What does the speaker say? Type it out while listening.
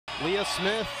Leah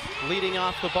Smith leading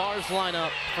off the bars lineup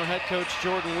for head coach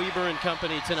Jordan Weber and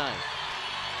company tonight.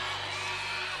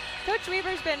 Coach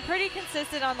Weber's been pretty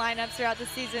consistent on lineups throughout the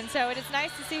season, so it is nice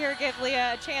to see her give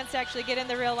Leah a chance to actually get in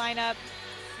the real lineup.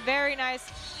 Very nice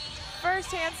first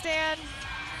handstand.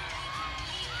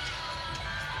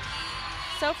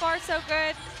 So far, so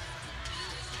good.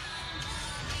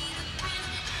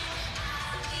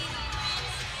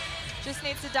 Just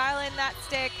needs to dial in that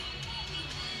stick.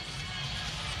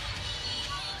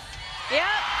 Yep,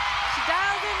 she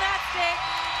dialed in that stick.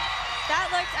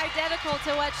 That looked identical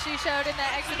to what she showed in the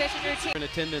exhibition routine. In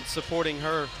attendance supporting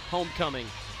her homecoming.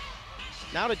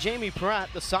 Now to Jamie Pratt,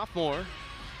 the sophomore.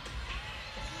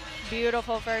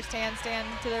 Beautiful first handstand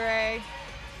to the ray.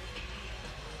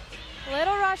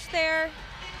 Little rush there,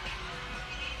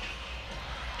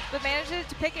 but manages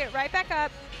to pick it right back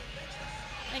up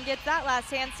and gets that last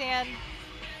handstand.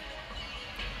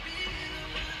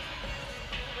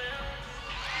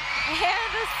 And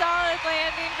a solid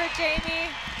landing for Jamie.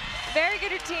 Very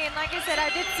good routine. Like I said, I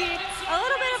did see a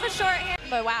little bit of a short hand,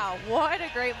 but wow, what a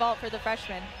great vault for the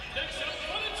freshman.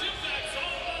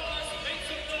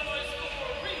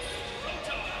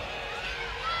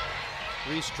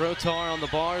 Reese Drotar on the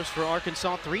bars for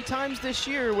Arkansas 3 times this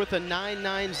year with a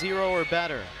 9.90 or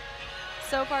better.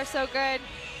 So far, so good.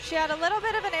 She had a little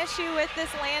bit of an issue with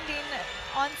this landing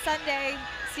on Sunday.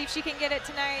 See if she can get it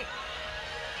tonight.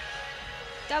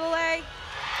 Double A.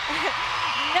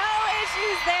 No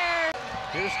issues there.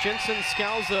 Here's Jensen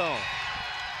Scalzo.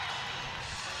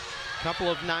 Couple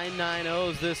of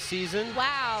 9.90s this season.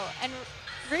 Wow, and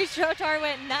Reese Drotar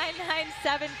went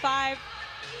 9.975.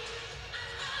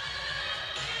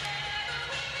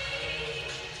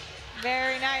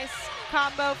 Very nice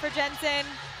combo for Jensen.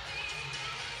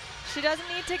 She doesn't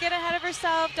need to get ahead of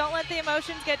herself. Don't let the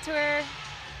emotions get to her.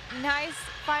 Nice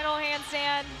final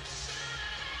handstand.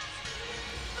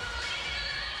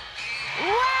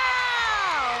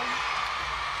 Wow!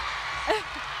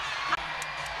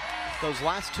 Those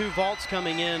last 2 vaults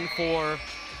coming in for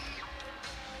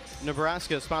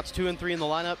Nebraska. Spots 2 and 3 in the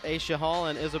lineup. Aisha Hall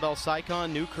and Isabel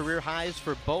Saikon, new career highs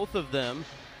for both of them.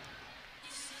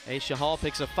 Aisha Hall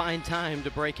picks a fine time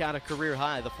to break out a career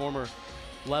high, the former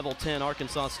level 10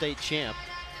 Arkansas State champ.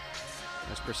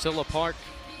 As Priscilla Park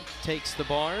takes the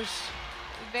bars.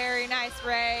 Very nice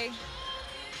ray.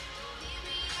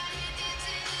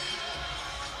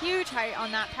 Huge height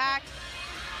on that pack.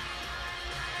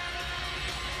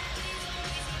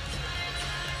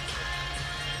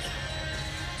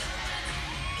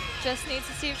 Just needs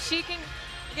to see if she can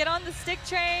get on the stick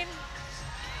train.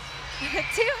 Too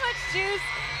much juice.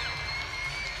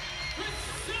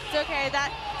 It's okay,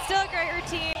 that's still a great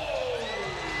routine.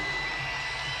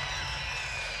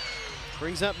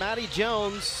 Brings up Maddie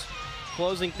Jones,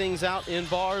 closing things out in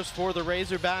bars for the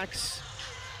Razorbacks.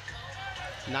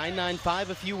 9.95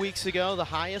 a few weeks ago, the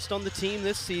highest on the team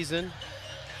this season.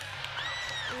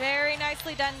 Very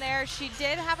nicely done there. She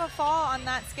did have a fall on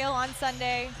that scale on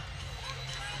Sunday,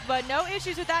 but no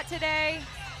issues with that today.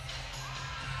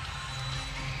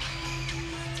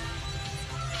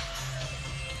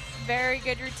 Very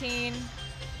good routine.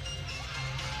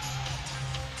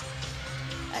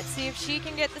 Let's see if she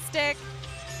can get the stick.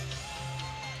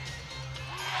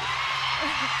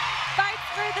 Fights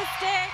for the stick.